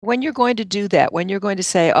when you're going to do that, when you're going to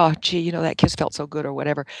say, "Oh, gee, that kiss felt so good," or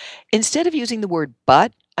whatever, instead of using the word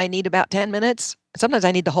 "but," I need about 10 minutes, sometimes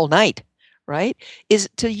I need the whole night, right? Is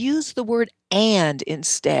to use the word "and"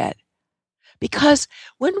 instead. Because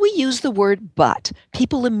when we use the word "but,"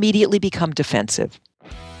 people immediately become defensive.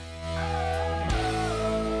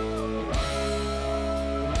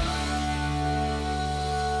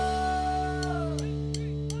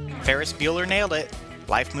 Ferris Bueller nailed it.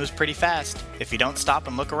 Life moves pretty fast. If you don't stop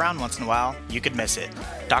and look around once in a while, you could miss it.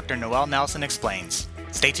 Dr. Noelle Nelson explains.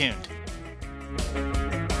 Stay tuned.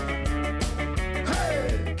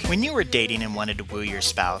 When you were dating and wanted to woo your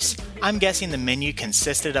spouse, I'm guessing the menu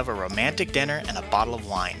consisted of a romantic dinner and a bottle of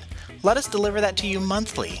wine. Let us deliver that to you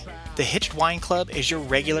monthly. The Hitched Wine Club is your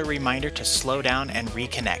regular reminder to slow down and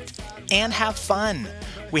reconnect. And have fun!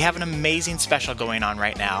 We have an amazing special going on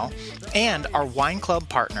right now, and our wine club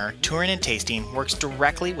partner, Touring and Tasting, works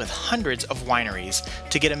directly with hundreds of wineries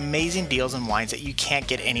to get amazing deals on wines that you can't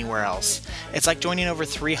get anywhere else. It's like joining over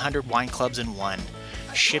 300 wine clubs in one.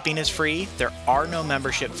 Shipping is free, there are no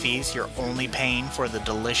membership fees, you're only paying for the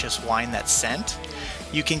delicious wine that's sent.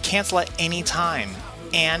 You can cancel at any time,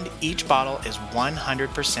 and each bottle is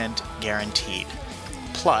 100% guaranteed.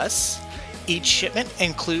 Plus, each shipment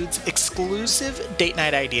includes exclusive date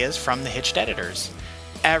night ideas from the Hitched editors.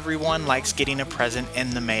 Everyone likes getting a present in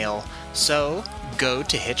the mail, so go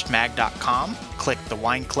to hitchedmag.com, click the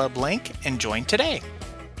Wine Club link, and join today.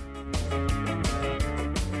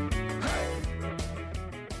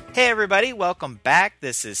 Hey everybody, welcome back.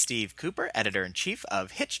 This is Steve Cooper, editor-in-chief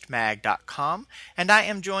of hitchedmag.com, and I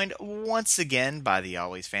am joined once again by the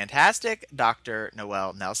always fantastic Dr.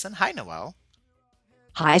 Noelle Nelson. Hi, Noelle.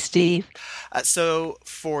 Hi, Steve. So,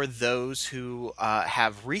 for those who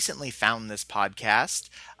have recently found this podcast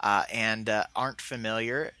and aren't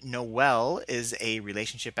familiar, Noelle is a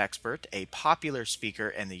relationship expert, a popular speaker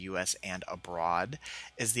in the U.S. and abroad,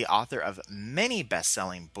 is the author of many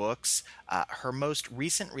best-selling books. Her most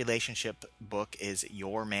recent relationship book is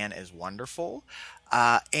Your Man is Wonderful.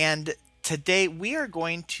 And today we are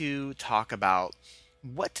going to talk about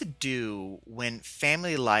what to do when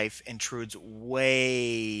family life intrudes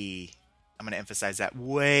way, I'm going to emphasize that,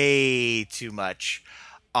 way too much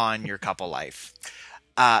on your couple life.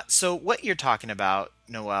 So what you're talking about,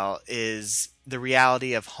 Noelle, is the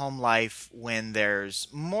reality of home life when there's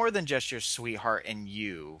more than just your sweetheart and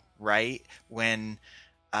you, right? When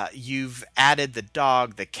you've added the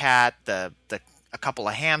dog, the cat, a couple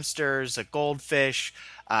of hamsters, a goldfish,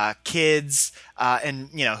 kids, and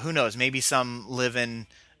who knows, maybe some live-in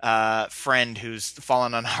friend who's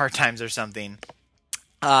fallen on hard times or something.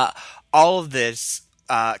 All of this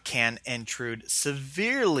can intrude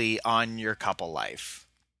severely on your couple life.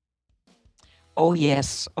 Oh,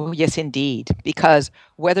 yes. Oh, yes, indeed. Because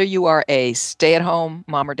whether you are a stay-at-home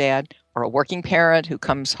mom or dad or a working parent who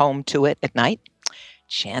comes home to it at night,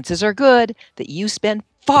 chances are good that you spend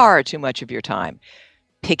far too much of your time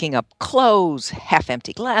picking up clothes,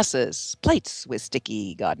 half-empty glasses, plates with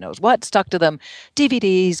sticky God knows what stuck to them,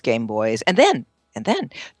 DVDs, Game Boys, and then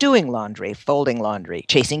doing laundry, folding laundry,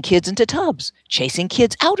 chasing kids into tubs, chasing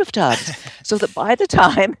kids out of tubs, so that by the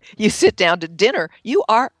time you sit down to dinner, you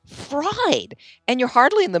are fried and you're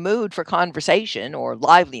hardly in the mood for conversation or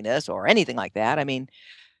liveliness or anything like that. I mean,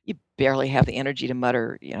 you barely have the energy to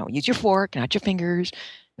mutter, use your fork, not your fingers.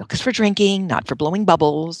 Milk is for drinking, not for blowing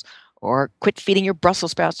bubbles. Or quit feeding your Brussels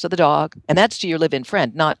sprouts to the dog. And that's to your live-in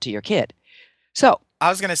friend, not to your kid. So, I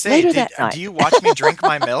was going to say, later that do night. you watch me drink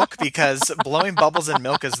my milk? Because blowing bubbles in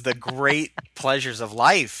milk is the great pleasures of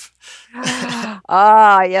life.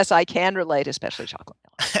 Yes, I can relate, especially chocolate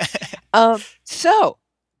milk. So,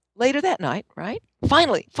 later that night, right?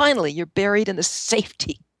 Finally, you're buried in the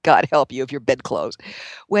safety, God help you, of your bedclothes.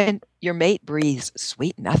 When your mate breathes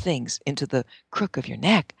sweet nothings into the crook of your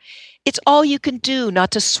neck, it's all you can do not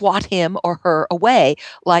to swat him or her away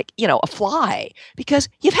like, a fly, because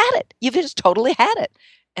you've had it. You've just totally had it.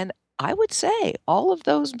 And I would say all of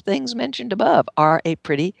those things mentioned above are a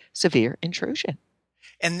pretty severe intrusion.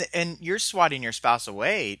 And you're swatting your spouse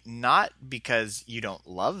away, not because you don't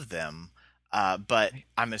love them, but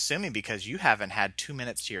I'm assuming because you haven't had 2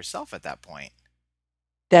 minutes to yourself at that point.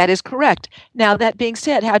 That is correct. Now, that being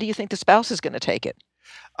said, how do you think the spouse is going to take it?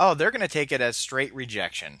 Oh, they're going to take it as straight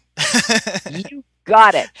rejection. You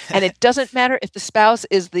got it. And it doesn't matter if the spouse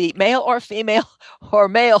is the male or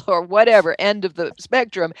male or whatever end of the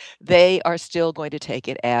spectrum, they are still going to take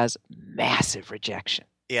it as massive rejection.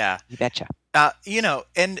 Yeah. You betcha.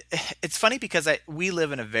 And it's funny because we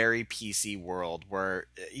live in a very PC world where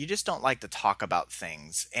you just don't like to talk about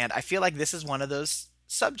things. And I feel like this is one of those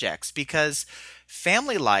subjects because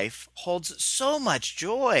family life holds so much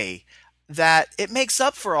joy that it makes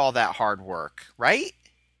up for all that hard work, right?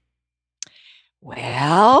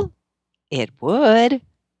 Well, it would,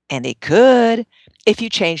 and it could if you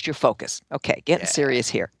changed your focus. Okay, getting Yeah. serious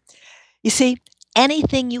here. You see,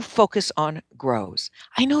 anything you focus on grows.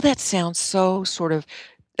 I know that sounds so sort of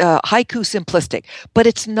haiku simplistic, but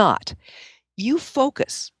it's not.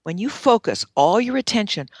 When you focus all your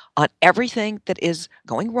attention on everything that is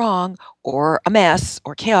going wrong or a mess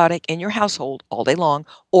or chaotic in your household all day long,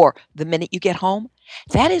 or the minute you get home,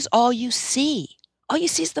 that is all you see. All you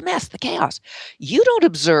see is the mess, the chaos. You don't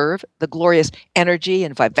observe the glorious energy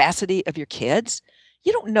and vivacity of your kids.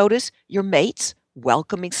 You don't notice your mate's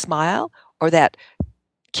welcoming smile or that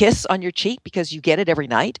kiss on your cheek because you get it every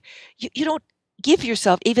night. You don't give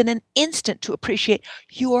yourself even an instant to appreciate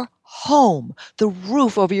your home, the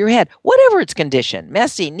roof over your head, whatever its condition,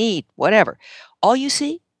 messy, neat, whatever. All you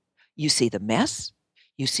see the mess,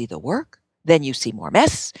 you see the work, then you see more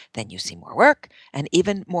mess, then you see more work, and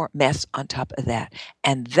even more mess on top of that.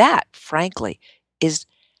 And that, frankly, is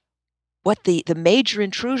what the major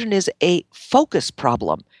intrusion is, a focus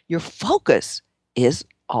problem. Your focus is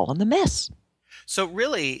all on the mess. So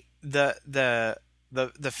really, the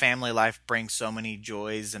family life brings so many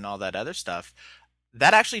joys and all that other stuff.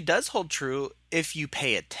 That actually does hold true if you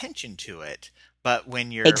pay attention to it. But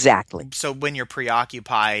Exactly. when you're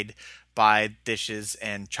preoccupied by dishes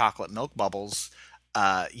and chocolate milk bubbles,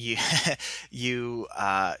 you you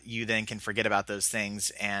then can forget about those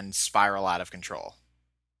things and spiral out of control.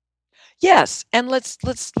 Yes, and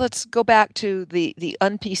let's go back to the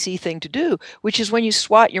un-PC thing to do, which is when you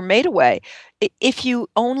swat your mate away. If you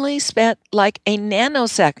only spent like a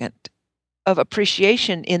nanosecond of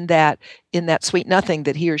appreciation in that sweet nothing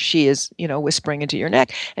that he or she is, whispering into your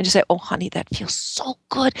neck, and just say, "Oh, honey, that feels so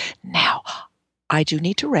good. Now, I do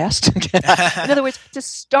need to rest." In other words, to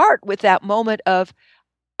start with that moment of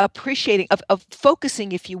appreciating, of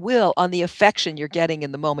focusing, if you will, on the affection you're getting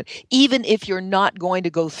in the moment, even if you're not going to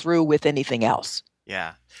go through with anything else.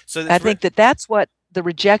 Yeah. So I it's think that that's what the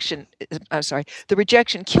rejection, I'm sorry, the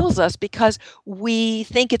rejection kills us because we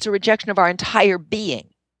think it's a rejection of our entire being.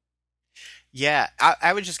 Yeah,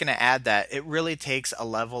 I was just going to add that it really takes a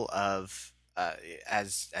level of,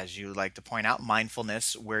 as you like to point out,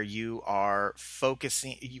 mindfulness, where you are focused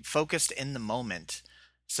in the moment,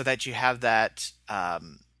 so that you have that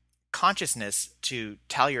consciousness to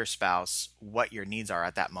tell your spouse what your needs are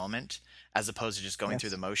at that moment, as opposed to just going through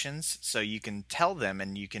the Yes. motions. So you can tell them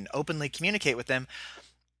and you can openly communicate with them.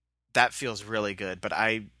 That feels really good, but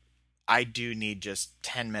I do need just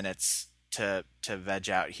 10 minutes to veg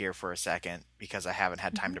out here for a second because I haven't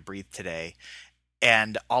had time Mhm. to breathe today.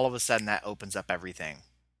 And all of a sudden that opens up everything.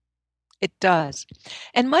 It does.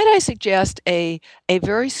 And might I suggest a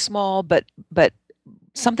very small but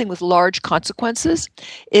something with large consequences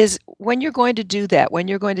is when you're going to do that, when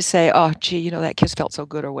you're going to say, "Oh, gee, that kiss felt so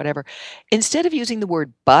good," or whatever, instead of using the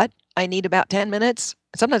word "but," I need about 10 minutes,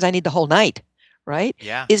 sometimes I need the whole night, right?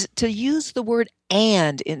 Yeah. Is to use the word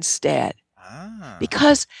 "and" instead. Ah.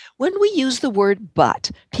 Because when we use the word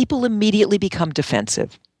 "but," people immediately become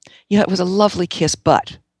defensive. It was a lovely kiss,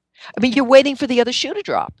 but. I mean, you're waiting for the other shoe to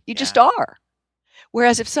drop. You just Yeah. are.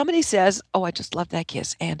 Whereas if somebody says, "Oh, I just love that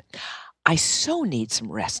kiss, and I so need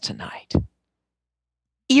some rest tonight."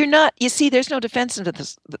 You're not, you see, there's no Yeah.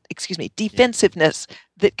 defensiveness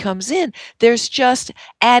that comes in. There's just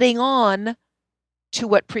adding on to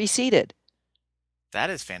what preceded.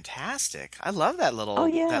 That is fantastic. I love that Oh,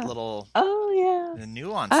 that yeah. little Oh, yeah.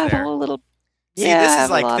 nuance I have a there. whole little, See, yeah, I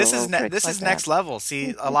have a lot of little tricks this like is that. next level.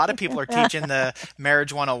 See, a lot of people are teaching the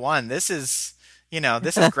marriage 101. This is,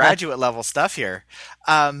 this is graduate level stuff here.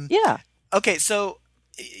 Um, Yeah. Okay, so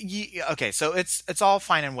so it's all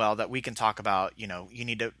fine and well that we can talk about, you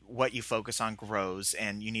need to what you focus on grows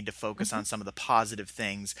and you need to focus Mhm. on some of the positive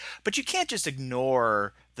things, but you can't just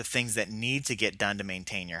ignore the things that need to get done to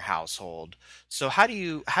maintain your household. So how do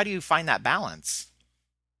you find that balance?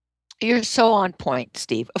 You're so on point,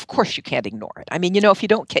 Steve. Of course, you can't ignore it. I mean, if you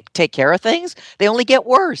don't take care of things, they only get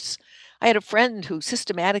worse. I had a friend who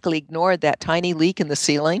systematically ignored that tiny leak in the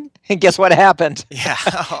ceiling, and guess what happened? Yeah.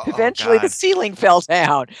 Oh Eventually, the God. ceiling fell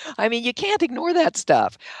down. I mean, you can't ignore that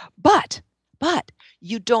stuff. But, but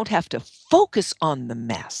you don't have to focus on the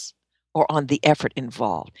mess or on the effort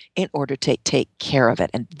involved in order to take care of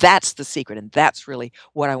it. And that's the secret. And that's really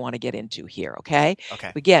what I want to get into here. Okay.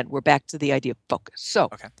 Okay. Again, we're back to the idea of focus. So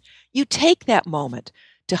Okay. you take that moment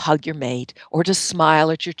to hug your mate or to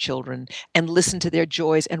smile at your children and listen to their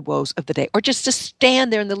joys and woes of the day, or just to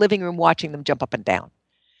stand there in the living room watching them jump up and down.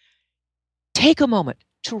 Take a moment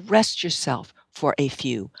to rest yourself for a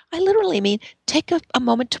few. I literally mean take a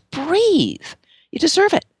moment to breathe. You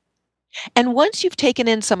deserve it. And once you've taken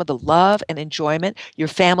in some of the love and enjoyment your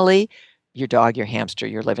family, your dog, your hamster,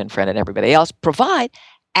 your live-in friend, and everybody else provide,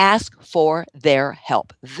 ask for their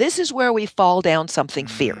help. This is where we fall down something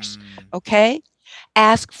fierce. Mm, Okay?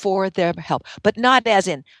 Ask for their help, but not as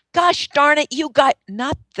in, gosh darn it, you got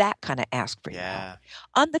not that kind of ask for your help. yeah.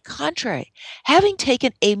 On the contrary, having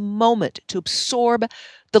taken a moment to absorb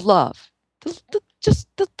the love,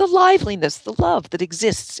 the liveliness, the love that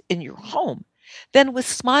exists in your home, then with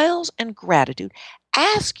smiles and gratitude,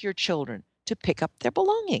 ask your children to pick up their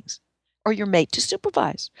belongings or your mate to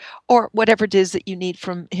supervise or whatever it is that you need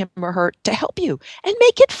from him or her to help you and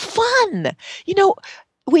make it fun. You know,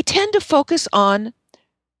 we tend to focus on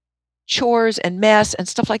chores and mess and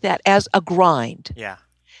stuff like that as a grind. Yeah.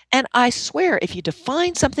 And I swear, if you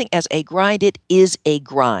define something as a grind, it is a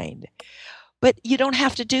grind. But you don't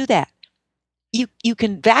have to do that. You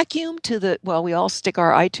can vacuum to the well, we all stick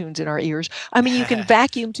our iTunes in our ears. I mean, you can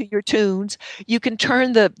vacuum to your tunes. You can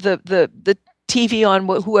turn the TV on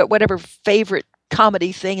whatever favorite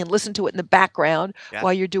comedy thing and listen to it in the background Yeah.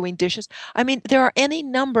 while you're doing dishes. I mean, there are any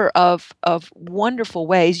number of wonderful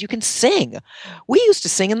ways you can sing. We used to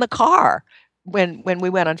sing in the car when we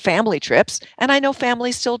went on family trips, and I know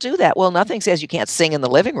families still do that. Well, nothing says you can't sing in the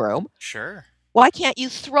living room. Sure. Why can't you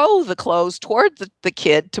throw the clothes toward the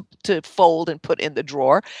kid to fold and put in the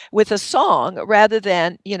drawer with a song rather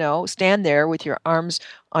than, stand there with your arms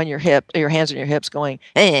on your hip, your hands on your hips going,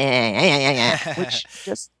 which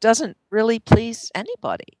just doesn't really please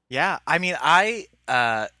anybody. Yeah, I mean, I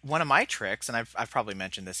one of my tricks, and I've probably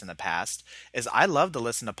mentioned this in the past, is I love to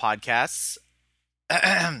listen to podcasts.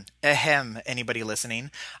 Ahem, anybody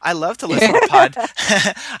listening? I love to listen to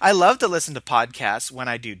I love to listen to podcasts when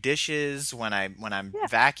I do dishes, when I'm Yeah,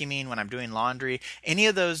 vacuuming, when I'm doing laundry, any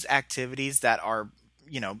of those activities that are,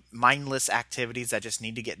 mindless activities that just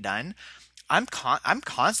need to get done. I'm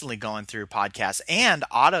constantly going through podcasts and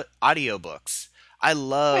audiobooks. I right.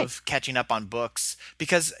 love catching up on books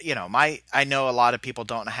because, I know a lot of people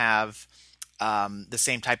don't have the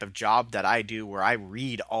same type of job that I do where I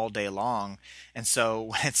read all day long. And so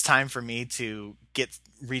when it's time for me to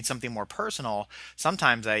read something more personal,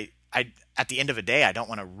 sometimes I at the end of a day I don't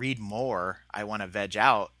want to read more. I want to veg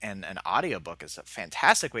out, and an audiobook is a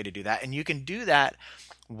fantastic way to do that. And you can do that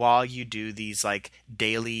while you do these like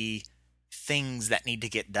daily things that need to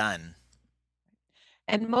get done.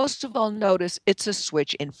 And most of all, notice it's a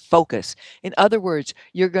switch in focus. In other words,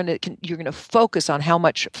 you're going to focus on how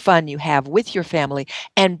much fun you have with your family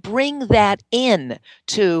and bring that in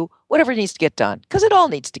to whatever needs to get done because it all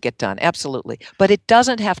needs to get done, absolutely. But it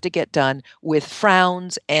doesn't have to get done with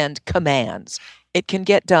frowns and commands. It can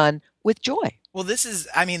get done with joy. Well, this is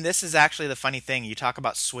actually the funny thing. You talk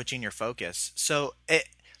about switching your focus. So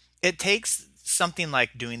it takes something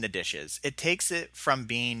like doing the dishes. It takes it from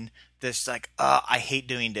being this like, I hate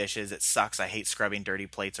doing dishes. It sucks. I hate scrubbing dirty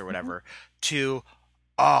plates or Mhm. whatever, to,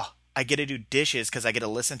 oh, I get to do dishes because I get to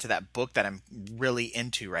listen to that book that I'm really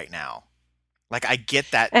into right now. Like I get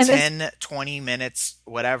that And as 10, 20 minutes,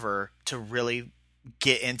 whatever, to really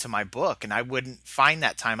get into my book. And I wouldn't find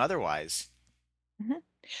that time otherwise. Mhm.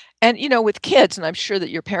 And with kids, and I'm sure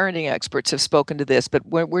that your parenting experts have spoken to this, but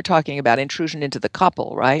when we're talking about intrusion into the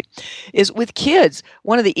couple, right? Is with kids,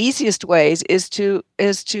 one of the easiest ways is to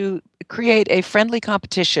create a friendly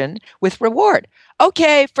competition with reward.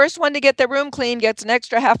 Okay, first one to get their room clean gets an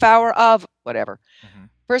extra half hour of whatever. Hmm.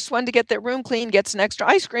 First one to get their room clean gets an extra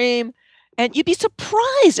ice cream. And you'd be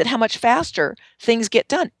surprised at how much faster things get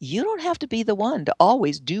done. You don't have to be the one to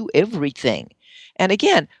always do everything. And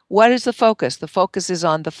again, what is the focus? The focus is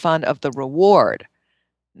on the fun of the reward,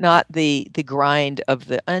 not the grind of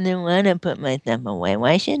the I don't want to put myself away.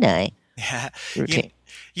 Why should I? Yeah. You, Routine.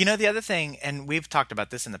 the other thing, and we've talked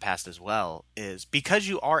about this in the past as well, is because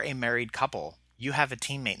you are a married couple, you have a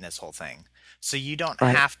teammate in this whole thing. So you don't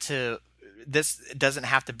Right. have to, this doesn't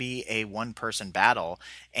have to be a one person battle.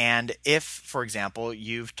 And if, for example,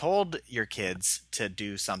 you've told your kids to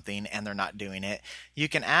do something and they're not doing it, you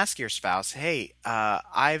can ask your spouse, hey,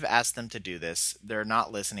 I've asked them to do this. They're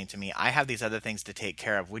not listening to me. I have these other things to take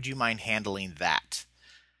care of. Would you mind handling that?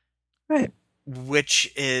 Right.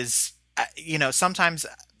 Which is, sometimes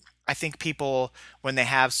I think people, when they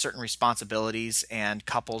have certain responsibilities, and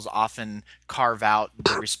couples often carve out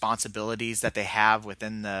the responsibilities that they have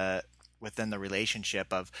within the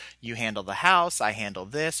relationship of, you handle the house, I handle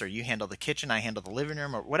this, or you handle the kitchen, I handle the living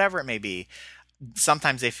room, or whatever it may be.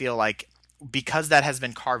 Sometimes they feel like because that has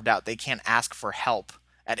been carved out, they can't ask for help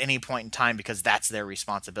at any point in time because that's their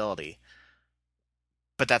responsibility.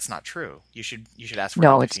 but that's not true. You should ask for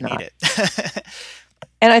No, help if it's you need not. it.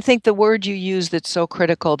 And I think the word you use that's so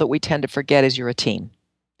critical that we tend to forget is you're a team.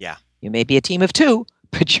 Yeah. You may be a team of two,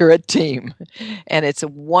 but you're a team. And it's a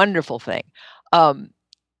wonderful thing. Um,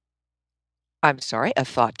 I'm sorry, a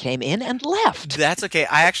thought came in and left. That's okay.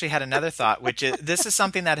 I actually had another thought, which is this is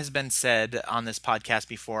something that has been said on this podcast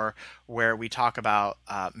before, where we talk about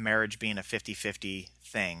marriage being a 50-50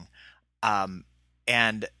 thing. Um,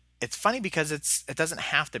 and it's funny because it doesn't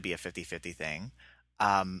have to be a 50-50 thing.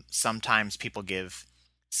 Sometimes people give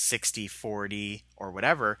 60-40 or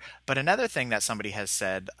whatever. But another thing that somebody has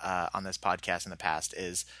said on this podcast in the past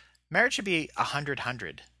is marriage should be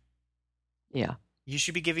 100-100. Yeah. You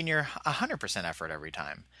should be giving your 100% effort every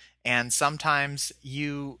time. And sometimes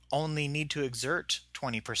you only need to exert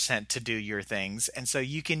 20% to do your things. And so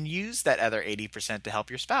you can use that other 80% to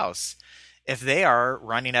help your spouse if they are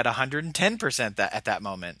running at 110% at that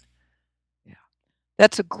moment. Yeah.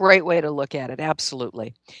 That's a great way to look at it.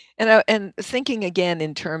 Absolutely. And thinking again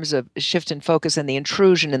in terms of shift in focus and the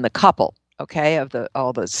intrusion in the couple, okay, of the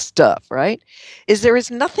all the stuff, right? Is there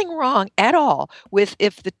is nothing wrong at all with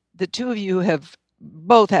if the two of you have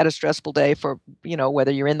both had a stressful day for,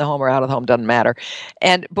 whether you're in the home or out of the home, doesn't matter.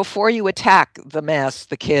 And before you attack the mess,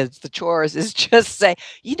 the kids, the chores, is just say,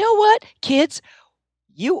 you know what, kids,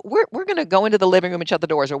 we're going to go into the living room and shut the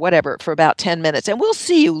doors or whatever for about 10 minutes and we'll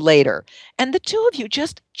see you later. And the two of you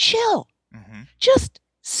just chill. Mm-hmm. Just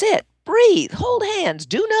sit, breathe, hold hands,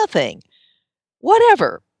 do nothing.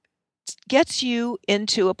 Whatever gets you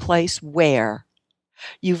into a place where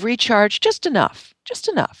you've recharged just enough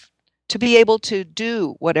to be able to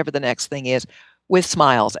do whatever the next thing is with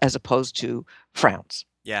smiles as opposed to frowns.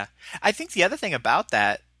 Yeah. I think the other thing about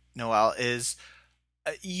that, Noelle, is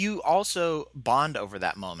you also bond over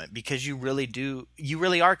that moment because you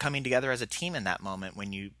really are coming together as a team in that moment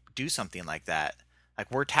when you do something like that.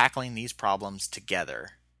 Like we're tackling these problems together.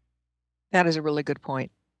 That is a really good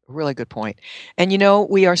point. Really good point. And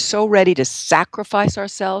we are so ready to sacrifice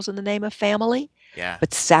ourselves in the name of family, Yeah.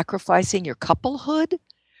 but sacrificing your couplehood,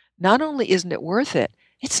 not only isn't it worth it,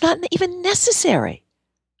 it's not even necessary.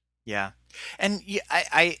 Yeah. And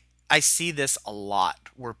I see this a lot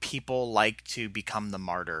where people like to become the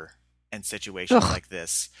martyr in situations Ugh. like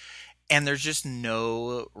this, and there's just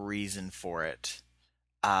no reason for it.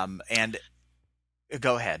 And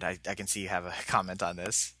go ahead. I can see you have a comment on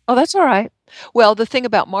this. Oh, that's all right. Well, the thing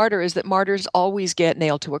about martyr is that martyrs always get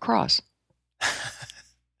nailed to a cross.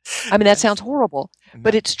 I mean, that sounds Yes. horrible,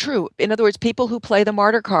 but No. it's true. In other words, people who play the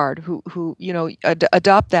martyr card, who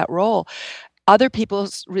adopt that role, other people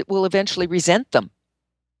will eventually resent them.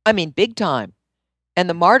 I mean, big time. And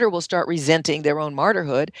the martyr will start resenting their own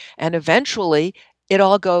martyrhood, and eventually it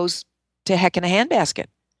all goes to heck in a handbasket.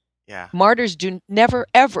 Yeah. Martyrs do never,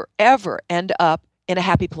 ever, ever end up in a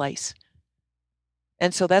happy place.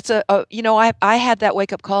 And so that's I had that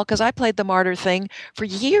wake up call because I played the martyr thing for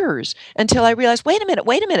years until I Mhm. realized, wait a minute,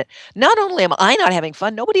 wait a minute. Not only am I not having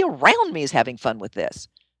fun, nobody around me is having fun with this.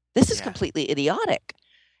 This is Yeah. completely idiotic.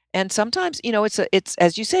 And sometimes, it's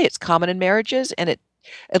as you say, it's common in marriages, and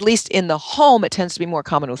at least in the home, it tends to be more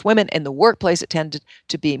common with women. In the workplace, it tended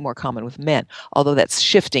to be more common with men. Although that's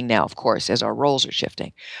shifting now, of course, as our roles are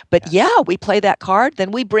shifting. But Yes. yeah, we play that card, then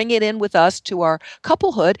we bring it in with us to our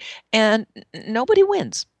couplehood, and nobody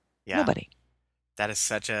wins. Yeah. Nobody. That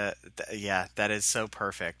is yeah, that is so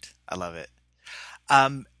perfect. I love it.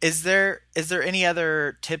 Is there any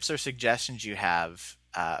other tips or suggestions you have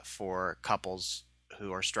for couples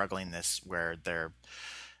who are struggling this where their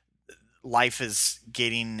life is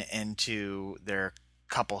getting into their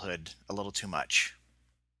couplehood a little too much?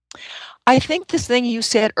 I think this thing you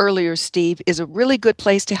said earlier, Steve, is a really good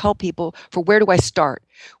place to help people for where do I start,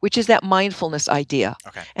 which is that mindfulness idea.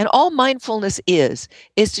 Okay. And all mindfulness is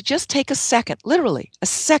to just take a second, literally a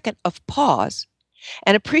second of pause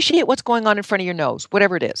and appreciate what's going on in front of your nose,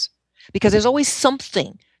 whatever it is. Because there's always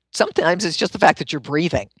something. Sometimes it's just the fact that you're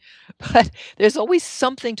breathing, but there's always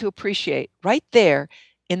something to appreciate right there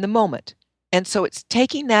in the moment. And so it's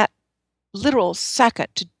taking that literal second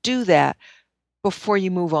to do that before you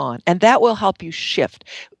move on. And that will help you shift.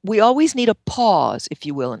 We always need a pause, if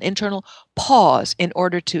you will, an internal pause in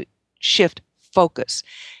order to shift focus.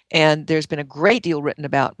 And there's been a great deal written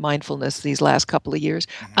about mindfulness these last couple of years,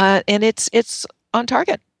 Hmm. and it's on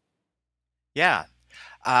target. Yeah.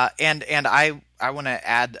 And I want to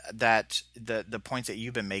add that the points that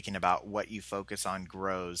you've been making about what you focus on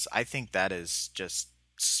grows. I think that is just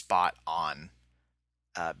spot on.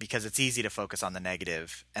 Because it's easy to focus on the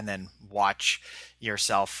negative and then watch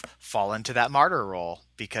yourself fall into that martyr role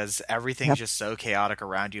because everything's Yep. just so chaotic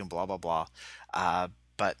around you and blah blah blah.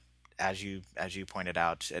 But as you pointed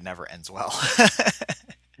out, it never ends well.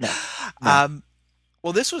 No, no.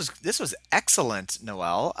 Well, this was excellent,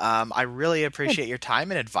 Noelle. I really appreciate your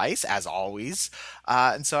time and advice as always,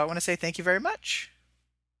 and so I want to say thank you very much.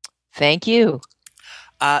 Thank you.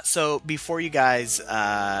 So before you guys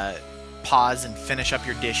pause and finish up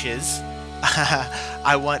your dishes,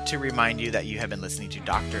 I want to remind you that you have been listening to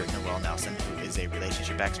Dr. Noelle Nelson, who is a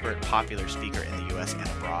relationship expert, popular speaker in the U.S. and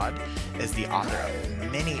abroad, is the author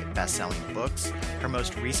of many best-selling books. Her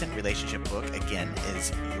most recent relationship book, again,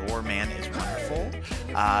 is Your Man is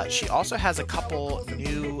Wonderful. She also has a couple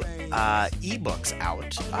new ebooks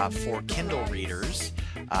out for Kindle readers,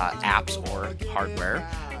 apps or hardware.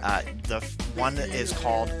 The one is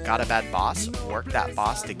called Got a Bad Boss? Work That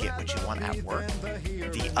Boss to Get What You Want at Work.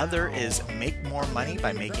 The other is Make More Money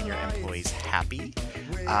by Making Your Employees Happy.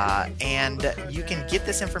 And you can get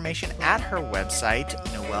this information at her website,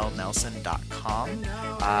 noellenelson.com.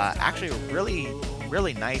 Actually, a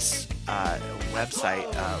really nice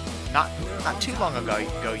website. Not too long ago you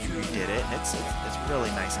redid it, and it's really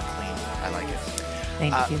nice and clean. I like it.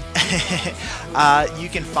 Thank you. You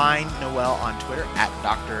can find Noelle on Twitter at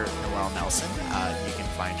Dr. Noelle Nelson. You can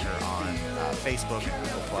find her on Facebook and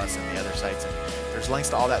Google Plus and the other sites. And there's links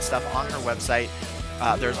to all that stuff on her website.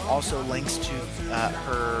 There's also links to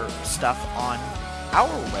her stuff on our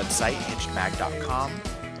website, hitchedmag.com.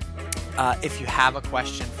 If you have a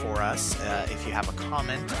question for us, if you have a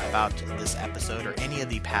comment about this episode or any of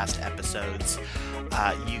the past episodes,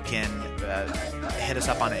 you can hit us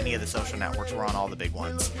up on any of the social networks. We're on all the big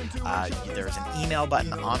ones. There's an email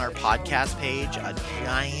button on our podcast page, a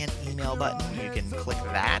giant email button. You can click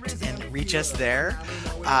that and reach us there.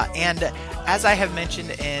 And as I have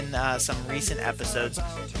mentioned in some recent episodes,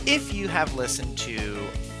 if you have listened to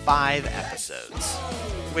 5 episodes,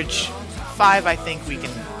 which 5 I think we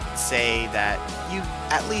can say that you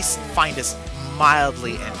at least find us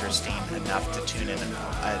mildly interesting enough to tune in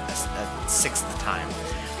a 6th time.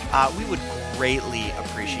 We would greatly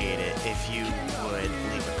appreciate it if you would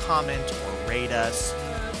leave a comment or rate us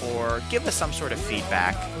or give us some sort of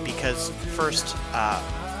feedback, because first,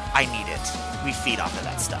 I need it. We feed off of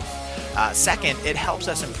that stuff. Second, it helps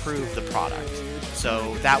us improve the product.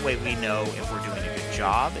 So that way we know if we're doing a good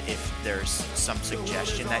job, if there's some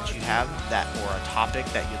suggestion that you have or a topic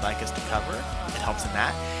that you'd like us to cover, it helps in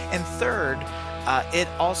that. And third, it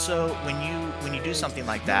also, when you do something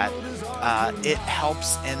like that, it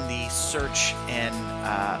helps in the search and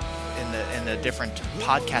in the different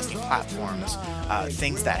podcasting platforms.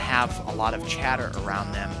 Things that have a lot of chatter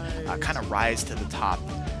around them kind of rise to the top,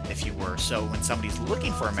 if you were. So when somebody's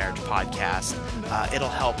looking for a marriage podcast, it'll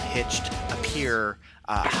help Hitched appear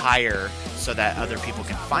higher so that other people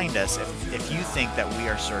can find us if you think that we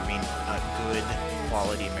are serving good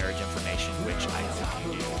quality marriage information, which I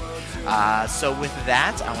hope you do. So with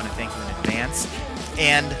that, I want to thank you in advance.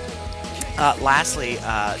 And lastly,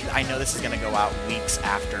 I know this is going to go out weeks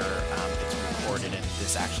after it's recorded and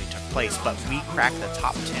this actually took place, but we cracked the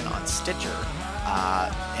top 10 on Stitcher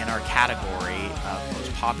in our category of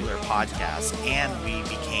most popular podcasts, and we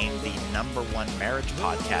became the #1 marriage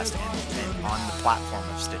podcast on the platform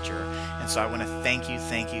of Stitcher. And so I want to thank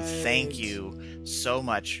you so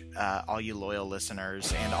much, all you loyal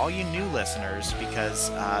listeners and all you new listeners,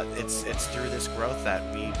 because it's through this growth that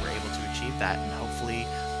we were able to achieve that, and hopefully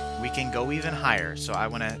we can go even higher. So I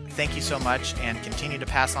want to thank you so much and continue to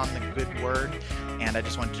pass on the good word. And I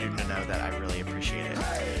just wanted you to know that I really appreciate it.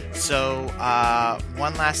 So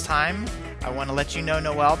one last time, I want to let you know,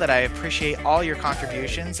 Noelle, that I appreciate all your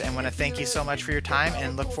contributions and want to thank you so much for your time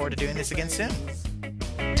and look forward to doing this again soon.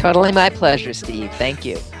 Totally my pleasure, Steve. Thank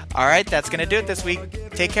you. All right, that's going to do it this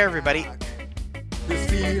week. Take care, everybody. This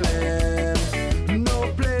feeling